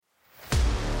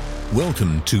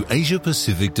Welcome to Asia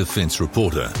Pacific Defence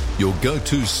Reporter, your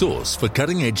go-to source for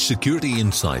cutting-edge security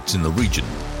insights in the region.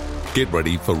 Get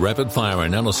ready for rapid-fire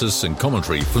analysis and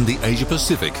commentary from the Asia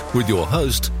Pacific with your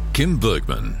host, Kim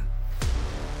Bergman.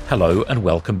 Hello and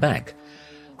welcome back.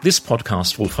 This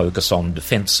podcast will focus on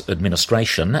defence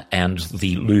administration and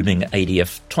the looming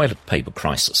ADF toilet paper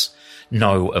crisis.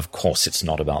 No, of course it's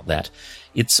not about that.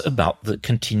 It's about the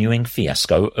continuing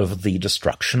fiasco of the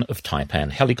destruction of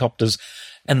Taipan helicopters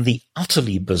and the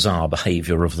utterly bizarre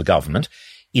behaviour of the government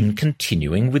in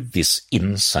continuing with this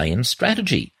insane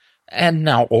strategy, and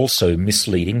now also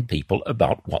misleading people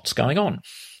about what's going on.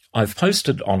 I've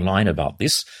posted online about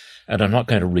this, and I'm not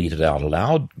going to read it out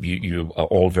aloud. You are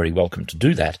all very welcome to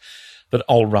do that, but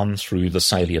I'll run through the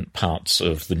salient parts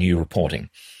of the new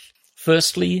reporting.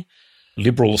 Firstly,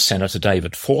 Liberal Senator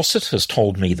David Fawcett has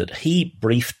told me that he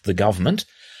briefed the government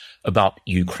about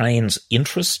Ukraine's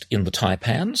interest in the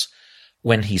Taipans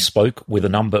when he spoke with a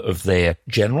number of their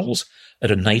generals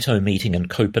at a NATO meeting in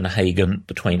Copenhagen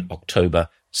between October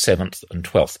 7th and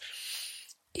 12th.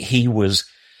 He was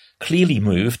clearly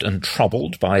moved and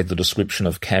troubled by the description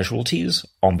of casualties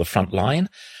on the front line,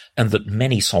 and that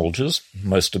many soldiers,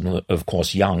 most of them of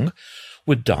course young,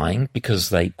 were dying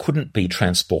because they couldn't be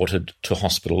transported to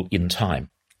hospital in time.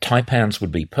 Taipans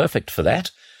would be perfect for that,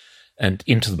 and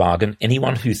into the bargain,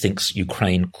 anyone who thinks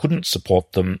Ukraine couldn't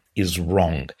support them is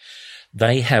wrong.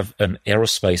 They have an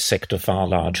aerospace sector far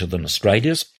larger than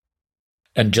Australia's,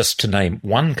 and just to name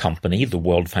one company, the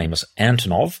world-famous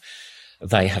Antonov,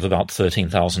 they have about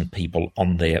 13,000 people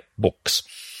on their books.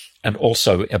 And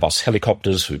also Airbus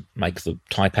Helicopters, who make the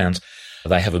Taipans,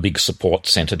 they have a big support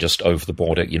centre just over the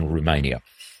border in Romania.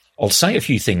 I'll say a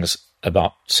few things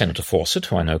about Senator Fawcett,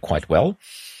 who I know quite well.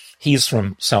 He's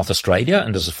from South Australia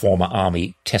and is a former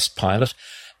Army test pilot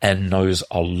and knows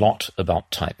a lot about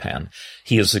Taipan.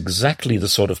 He is exactly the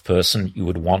sort of person you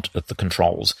would want at the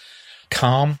controls.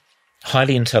 Calm,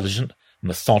 highly intelligent,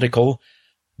 methodical,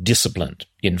 disciplined.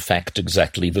 In fact,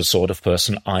 exactly the sort of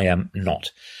person I am not.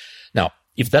 Now,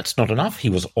 if that's not enough, he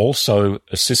was also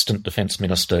Assistant Defence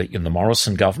Minister in the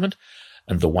Morrison government,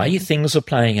 and the way things are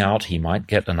playing out, he might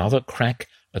get another crack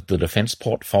at the defence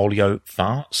portfolio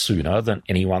far sooner than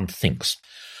anyone thinks.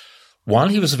 While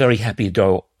he was very happy to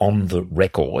go on the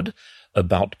record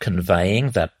about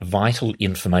conveying that vital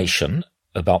information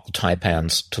about the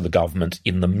Taipans to the government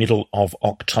in the middle of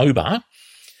October,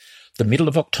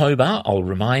 I'll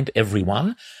remind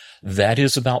everyone, that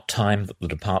is about time that the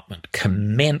department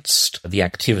commenced the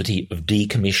activity of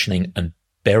decommissioning and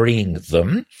burying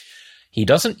them. He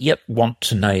doesn't yet want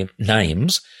to name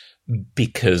names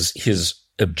because his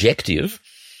objective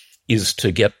is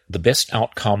to get the best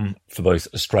outcome for both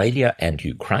Australia and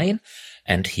Ukraine,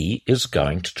 and he is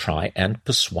going to try and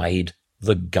persuade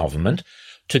the government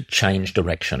to change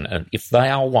direction. And if they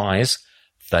are wise,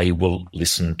 they will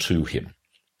listen to him.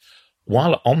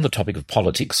 While on the topic of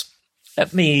politics,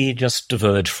 let me just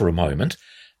diverge for a moment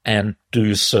and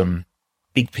do some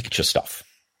big picture stuff.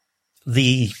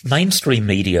 The mainstream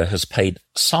media has paid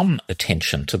some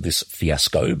attention to this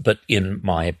fiasco, but in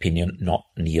my opinion, not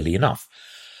nearly enough.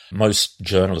 Most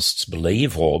journalists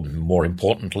believe, or more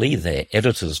importantly, their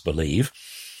editors believe,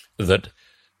 that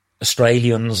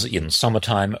Australians in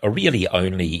summertime are really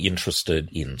only interested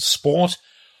in sport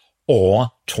or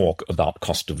talk about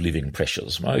cost of living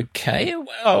pressures. Okay,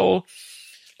 well,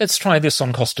 let's try this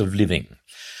on cost of living.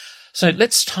 So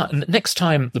next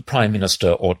time the Prime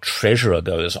Minister or Treasurer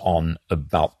goes on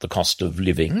about the cost of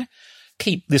living,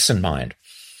 keep this in mind.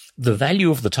 The value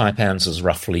of the Taipans is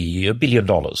roughly $1 billion,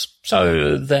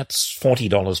 so that's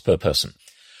 $40 per person.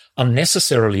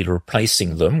 Unnecessarily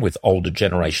replacing them with older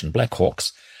generation Black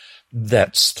Hawks,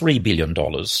 that's $3 billion,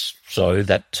 so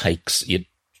that takes it,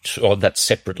 or that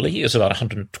separately is about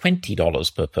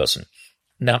 $120 per person.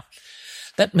 Now,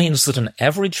 that means that an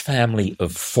average family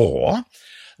of 4,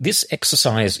 this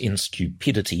exercise in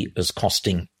stupidity is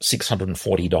costing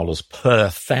 $640 per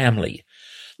family.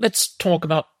 Let's talk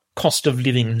about cost of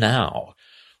living now.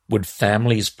 Would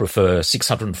families prefer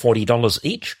 $640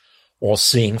 each, or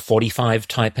seeing 45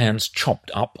 Taipans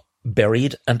chopped up,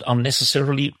 buried, and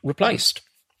unnecessarily replaced?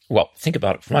 Well, think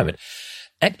about it for a moment.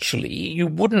 Actually, you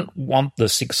wouldn't want the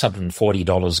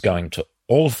 $640 going to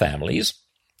all families,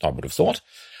 I would have thought,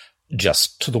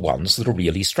 just to the ones that are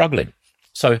really struggling.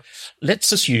 So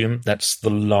let's assume that's the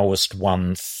lowest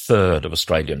 1/3 of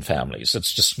Australian families.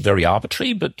 It's just very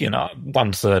arbitrary, but,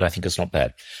 1/3 I think is not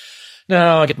bad.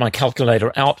 Now I get my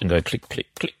calculator out and go click,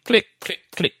 click, click, click, click,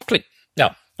 click, click.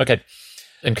 Now, okay,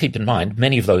 and keep in mind,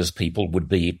 many of those people would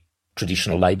be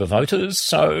traditional Labour voters,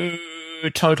 so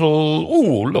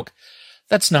total, look,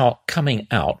 that's now coming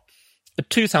out at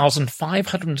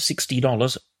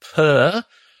 $2,560 per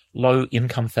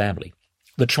low-income family.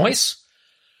 The choice?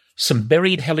 Some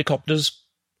buried helicopters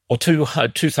or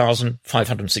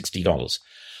 $2,560.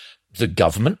 The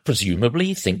government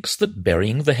presumably thinks that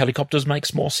burying the helicopters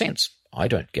makes more sense. I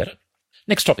don't get it.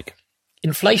 Next topic.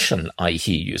 Inflation, I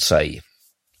hear you say,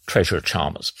 Treasurer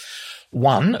Chalmers.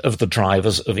 One of the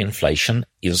drivers of inflation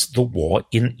is the war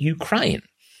in Ukraine,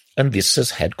 and this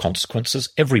has had consequences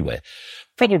everywhere,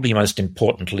 probably most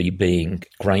importantly being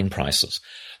grain prices.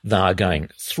 They are going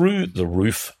through the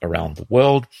roof around the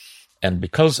world, and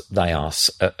because they are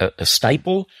a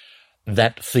staple,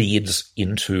 that feeds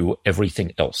into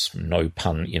everything else. No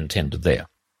pun intended there.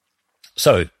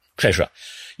 So, Treasurer,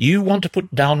 you want to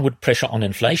put downward pressure on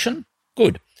inflation?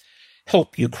 Good.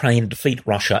 Help Ukraine defeat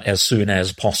Russia as soon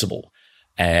as possible.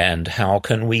 And how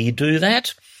can we do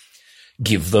that?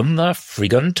 Give them the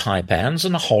friggin' Taipans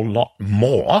and a whole lot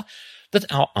more that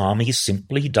our army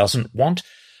simply doesn't want,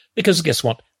 because guess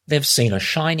what? They've seen a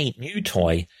shiny new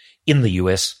toy in the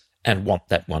US and want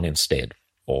that one instead.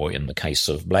 Or in the case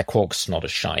of Blackhawks, not a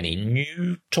shiny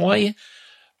new toy,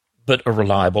 but a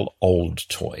reliable old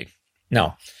toy.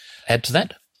 Now, add to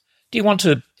that, do you want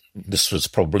to, this was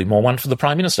probably more one for the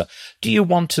Prime Minister, do you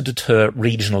want to deter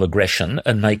regional aggression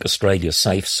and make Australia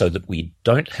safe so that we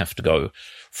don't have to go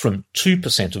from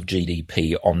 2% of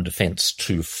GDP on defence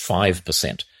to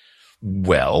 5%?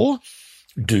 Well,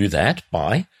 do that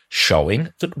by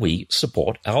showing that we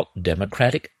support our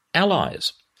democratic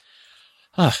allies.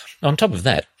 On top of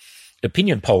that,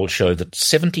 opinion polls show that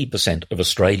 70% of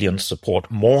Australians support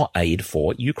more aid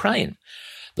for Ukraine.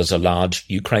 There's a large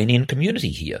Ukrainian community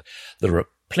here. There are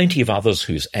plenty of others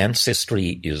whose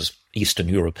ancestry is Eastern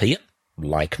European,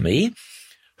 like me,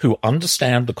 who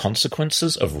understand the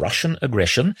consequences of Russian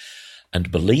aggression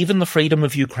and believe in the freedom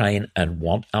of Ukraine and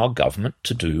want our government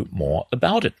to do more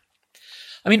about it.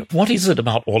 I mean, what is it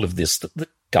about all of this that the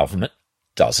government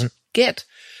doesn't get?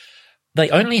 They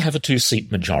only have a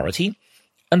 2-seat majority,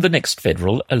 and the next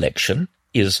federal election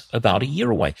is about a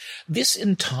year away. This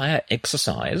entire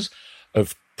exercise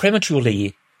of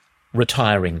prematurely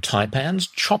retiring Taipans,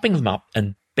 chopping them up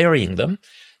and burying them,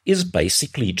 is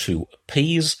basically to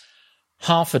appease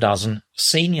half a dozen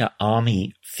senior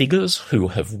army figures who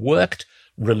have worked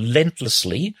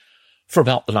relentlessly for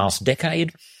about the last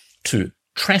decade to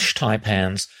trash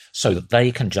Taipans so that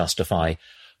they can justify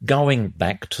going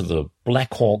back to the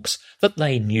Blackhawks that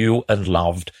they knew and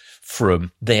loved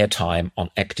from their time on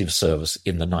active service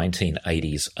in the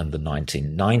 1980s and the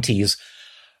 1990s.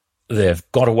 They've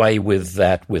got away with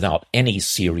that without any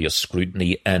serious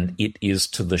scrutiny, and it is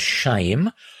to the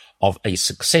shame of a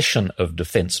succession of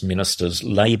defence ministers,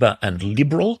 Labour and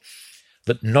Liberal,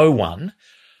 that no one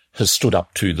has stood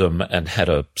up to them and had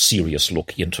a serious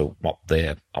look into what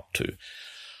they're up to.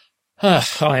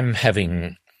 I'm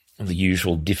having the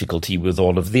usual difficulty with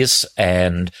all of this,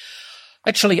 and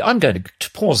actually I'm going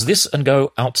to pause this and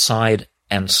go outside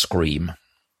and scream.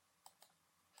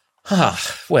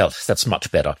 Well, that's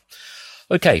much better.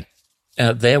 Okay,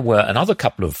 there were another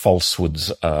couple of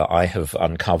falsehoods I have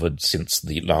uncovered since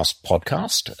the last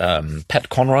podcast. Pat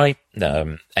Conroy,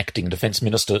 acting Defence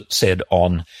Minister, said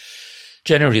on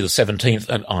January the 17th,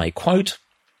 and I quote,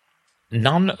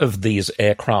 "None of these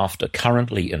aircraft are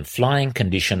currently in flying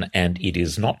condition, and it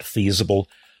is not feasible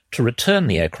to return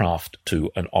the aircraft to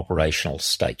an operational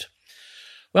state."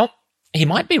 Well, he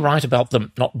might be right about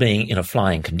them not being in a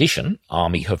flying condition.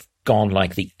 Army have gone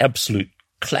like the absolute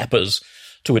clappers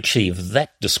to achieve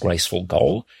that disgraceful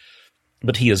goal,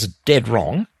 but he is dead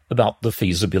wrong about the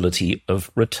feasibility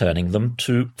of returning them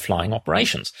to flying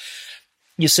operations.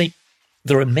 You see,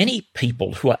 there are many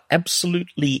people who are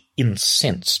absolutely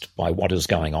incensed by what is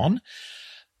going on,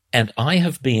 and I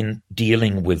have been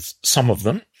dealing with some of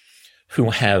them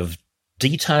who have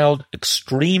detailed,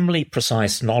 extremely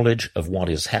precise knowledge of what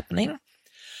is happening,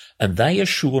 and they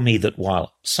assure me that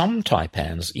while some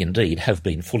Taipans indeed have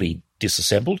been fully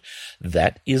disassembled,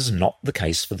 that is not the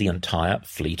case for the entire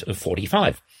fleet of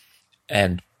 45.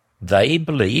 And they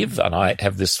believe, and I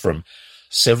have this from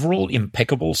several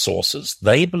impeccable sources,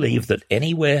 they believe that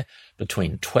anywhere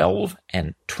between 12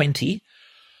 and 20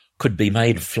 could be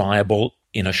made flyable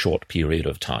in a short period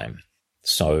of time.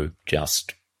 So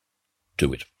just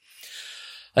do it.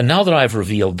 And now that I've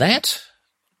revealed that,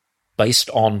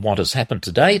 based on what has happened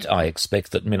to date, I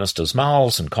expect that Ministers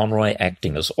Miles and Conroy,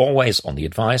 acting as always on the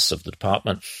advice of the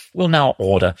department, will now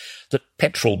order that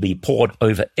petrol be poured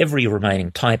over every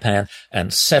remaining Taipan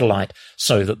and satellite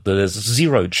so that there's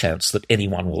zero chance that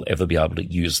anyone will ever be able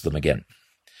to use them again.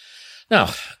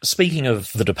 Now, speaking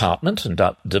of the department and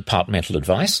departmental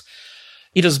advice,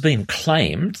 It has been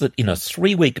claimed that in a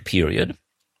 3-week period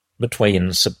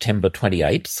between September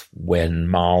 28th, when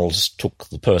Miles took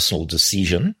the personal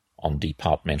decision on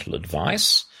departmental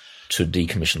advice to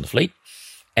decommission the fleet,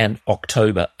 and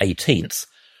October 18th,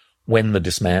 when the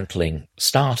dismantling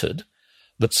started,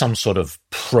 that some sort of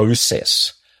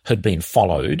process had been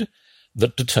followed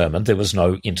that determined there was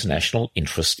no international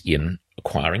interest in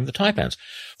acquiring the Taipans.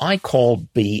 I call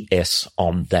BS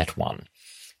on that one.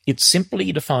 It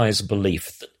simply defies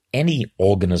belief that any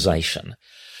organisation,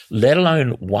 let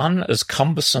alone one as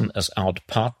cumbersome as our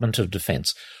Department of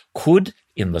Defence, could,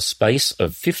 in the space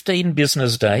of 15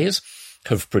 business days,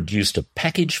 have produced a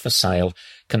package for sale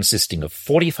consisting of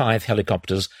 45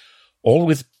 helicopters, all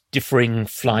with differing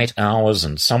flight hours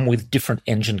and some with different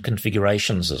engine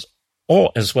configurations, as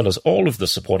well as all of the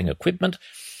supporting equipment.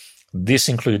 This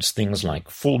includes things like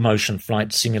full-motion flight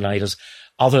simulators,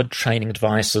 other training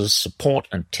devices, support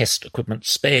and test equipment,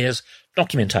 spares,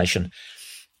 documentation,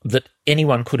 that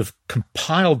anyone could have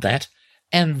compiled that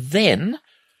and then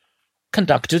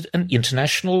conducted an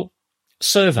international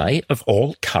survey of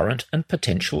all current and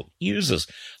potential users.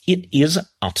 It is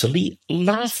utterly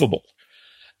laughable.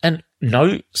 And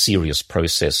no serious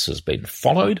process has been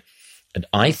followed, and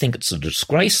I think it's a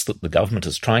disgrace that the government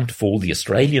is trying to fool the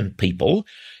Australian people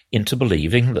into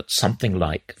believing that something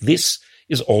like this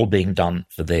is all being done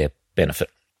for their benefit.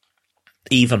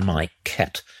 Even my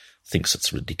cat thinks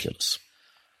it's ridiculous.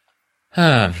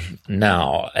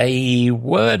 Now, a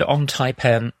word on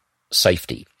Taipan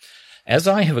safety. As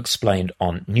I have explained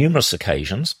on numerous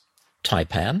occasions,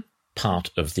 Taipan,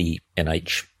 part of the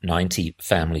NH-90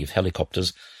 family of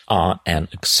helicopters, are an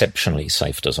exceptionally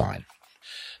safe design.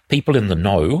 People in the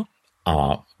know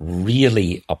are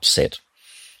really upset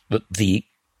that the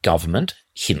government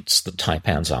hints that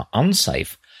Taipans are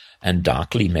unsafe and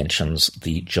darkly mentions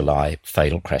the July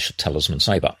fatal crash at Talisman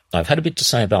Sabre. I've had a bit to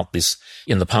say about this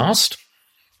in the past,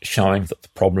 showing that the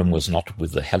problem was not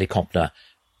with the helicopter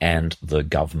and the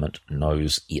government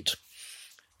knows it.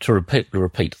 To repeat,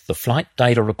 the flight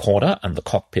data recorder and the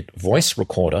cockpit voice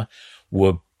recorder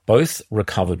were both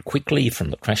recovered quickly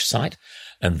from the crash site,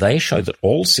 and they show that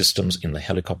all systems in the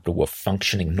helicopter were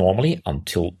functioning normally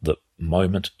until the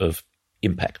moment of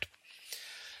impact.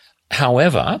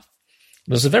 However,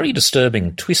 there's a very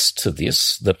disturbing twist to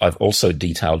this that I've also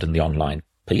detailed in the online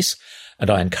piece, and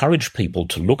I encourage people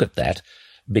to look at that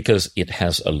because it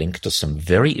has a link to some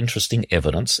very interesting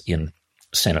evidence in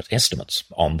Senate estimates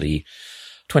on the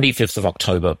 25th of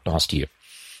October last year.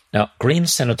 Now, Green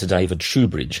Senator David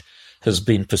Shoebridge has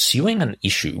been pursuing an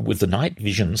issue with the night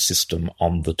vision system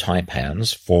on the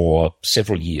Taipans for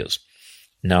several years.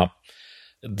 Now,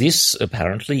 this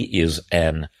apparently is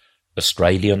an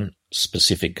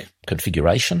Australian-specific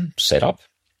configuration setup.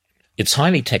 It's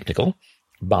highly technical,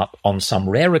 but on some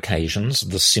rare occasions,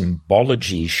 the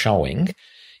symbology showing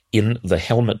in the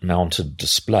helmet-mounted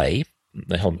display,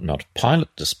 the helmet-mounted pilot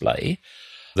display,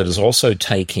 that is also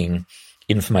taking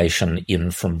information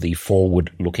in from the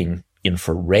forward-looking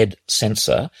infrared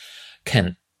sensor,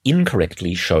 can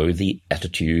incorrectly show the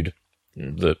attitude,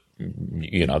 the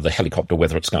helicopter,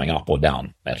 whether it's going up or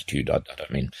down attitude. I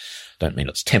don't mean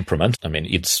its temperament. I mean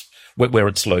it's where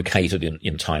it's located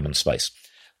in time and space.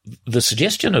 The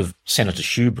suggestion of Senator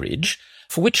Shoebridge,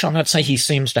 for which I might say he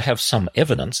seems to have some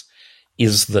evidence,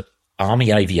 is that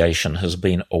Army Aviation has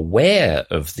been aware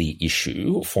of the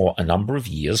issue for a number of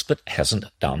years but hasn't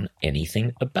done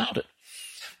anything about it.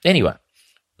 Anyway,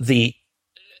 the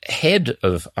head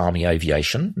of Army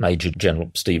Aviation, Major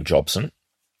General Steve Jobson,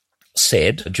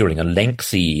 said during a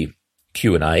lengthy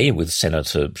Q&A with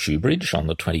Senator Shoebridge on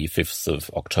the 25th of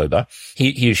October,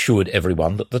 he assured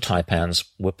everyone that the Taipans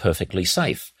were perfectly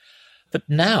safe. But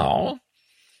now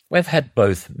we've had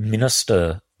both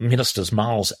Ministers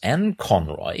Miles and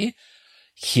Conroy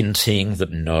hinting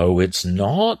that no, it's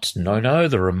not. No,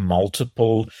 there are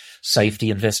multiple safety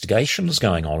investigations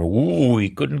going on. Ooh, we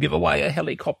couldn't give away a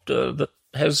helicopter that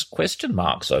has question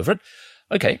marks over it.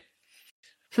 Okay.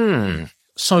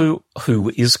 So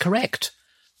who is correct?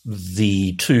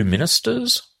 The two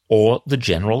ministers or the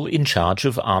general in charge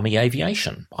of Army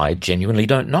Aviation? I genuinely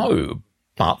don't know,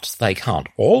 but they can't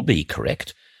all be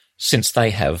correct since they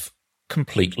have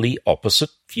completely opposite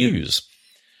views.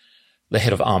 The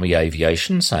head of Army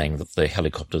Aviation saying that the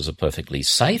helicopters are perfectly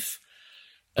safe,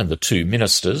 and the two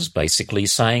ministers basically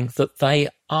saying that they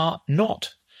are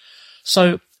not.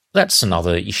 So that's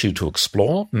another issue to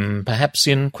explore, perhaps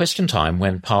in question time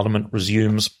when Parliament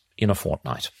resumes in a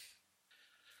fortnight.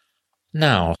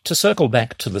 Now, to circle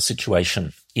back to the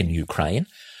situation in Ukraine,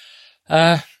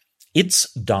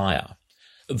 it's dire.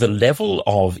 The level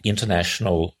of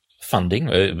international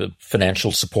funding,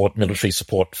 financial support, military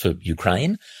support for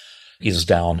Ukraine is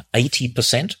down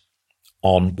 80%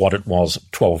 on what it was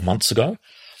 12 months ago.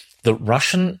 The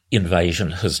Russian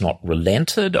invasion has not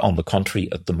relented. On the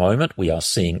contrary, at the moment, we are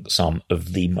seeing some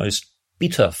of the most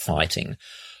bitter fighting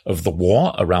of the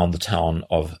war around the town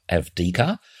of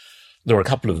Avdiivka. There are a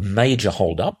couple of major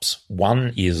hold-ups.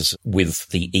 One is with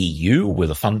the EU,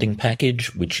 with a funding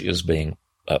package, which is being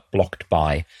blocked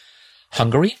by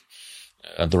Hungary.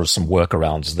 There are some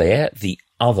workarounds there. The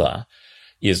other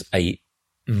is a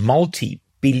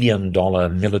multi-billion-dollar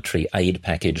military aid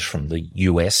package from the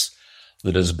US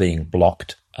that is being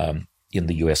blocked in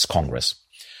the US Congress.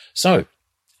 So,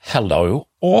 hello,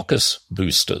 AUKUS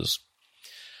boosters.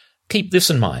 Keep this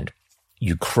in mind.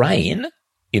 Ukraine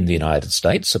in the United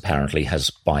States apparently has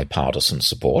bipartisan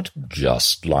support,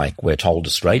 just like we're told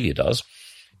Australia does,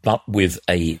 but with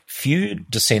a few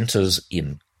dissenters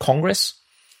in Congress,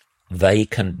 they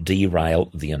can derail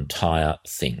the entire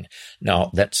thing. Now,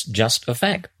 that's just a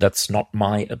fact. That's not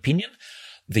my opinion.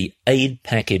 The aid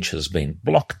package has been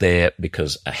blocked there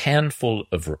because a handful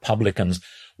of Republicans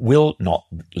will not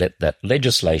let that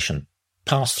legislation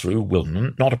pass through, will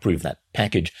not approve that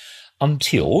package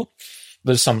until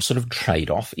there's some sort of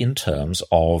trade-off in terms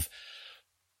of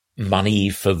money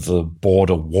for the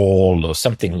border wall or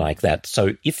something like that.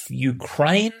 So if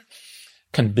Ukraine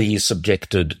can be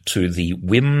subjected to the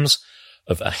whims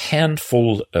of a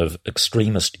handful of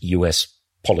extremist US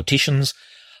politicians,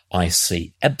 I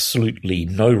see absolutely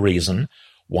no reason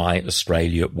why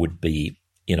Australia would be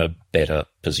in a better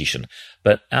position.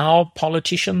 But our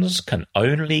politicians can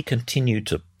only continue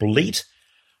to bleat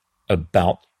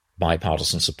about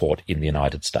bipartisan support in the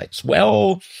United States.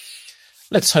 Well,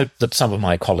 let's hope that some of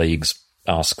my colleagues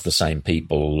ask the same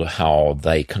people how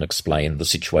they can explain the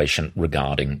situation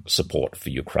regarding support for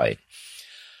Ukraine.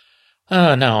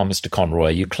 Now, Mr. Conroy,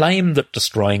 you claim that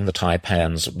destroying the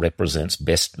taipans represents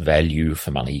best value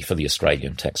for money for the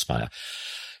Australian taxpayer.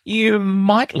 You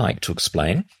might like to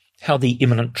explain how the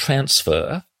imminent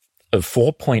transfer of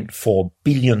 $4.4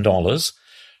 billion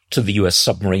to the US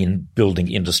submarine building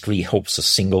industry helps a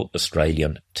single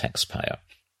Australian taxpayer.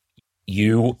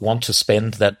 You want to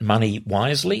spend that money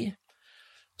wisely?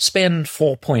 Spend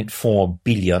 $4.4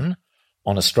 billion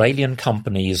on Australian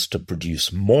companies to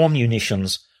produce more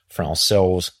munitions for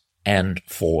ourselves and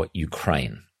for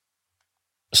Ukraine.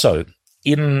 So,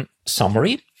 in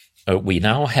summary, we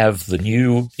now have the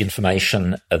new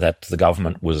information that the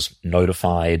government was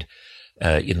notified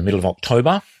in the middle of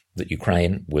October that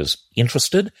Ukraine was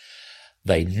interested.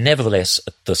 They nevertheless,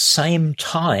 at the same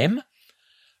time,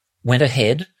 went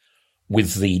ahead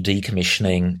with the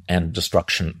decommissioning and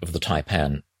destruction of the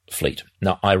Taipan fleet.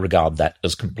 Now, I regard that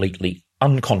as completely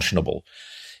unconscionable.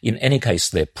 In any case,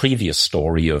 their previous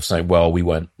story of saying, well, we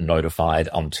weren't notified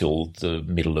until the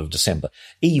middle of December,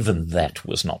 even that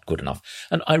was not good enough.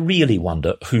 And I really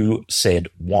wonder who said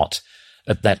what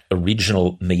at that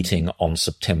original meeting on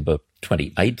September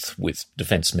 28th with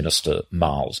Defence Minister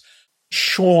Miles.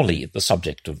 Surely the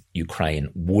subject of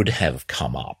Ukraine would have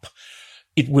come up.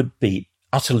 It would be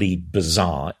utterly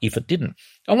bizarre if it didn't.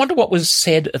 I wonder what was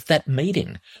said at that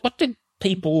meeting. What did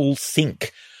people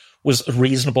think was a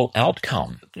reasonable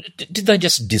outcome? Did they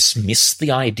just dismiss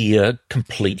the idea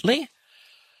completely?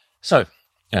 So,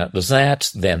 there's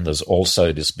that. Then there's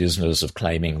also this business of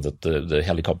claiming that the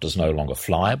helicopter's no longer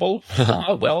flyable.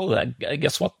 Well, I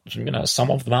guess what? Some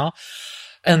of them are.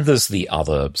 And there's the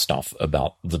other stuff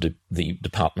about the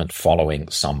department following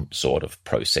some sort of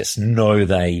process. No,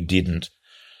 they didn't.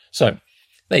 So,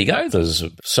 there you go. There's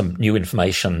some new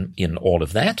information in all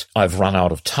of that. I've run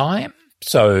out of time.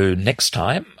 So next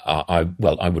time, I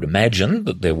would imagine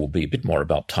that there will be a bit more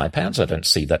about taipans. I don't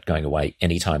see that going away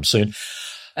anytime soon.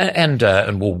 And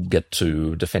we'll get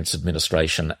to Defence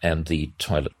Administration and the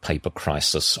toilet paper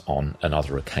crisis on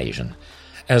another occasion.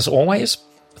 As always,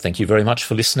 thank you very much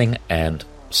for listening and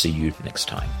see you next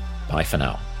time. Bye for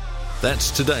now. That's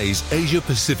today's Asia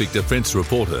Pacific Defence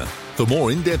Reporter. For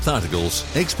more in-depth articles,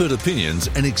 expert opinions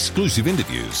and exclusive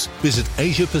interviews, visit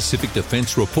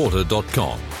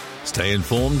AsiaPacificDefenceReporter.com. Stay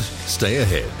informed, stay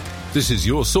ahead. This is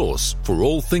your source for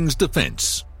all things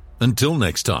defence. Until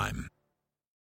next time.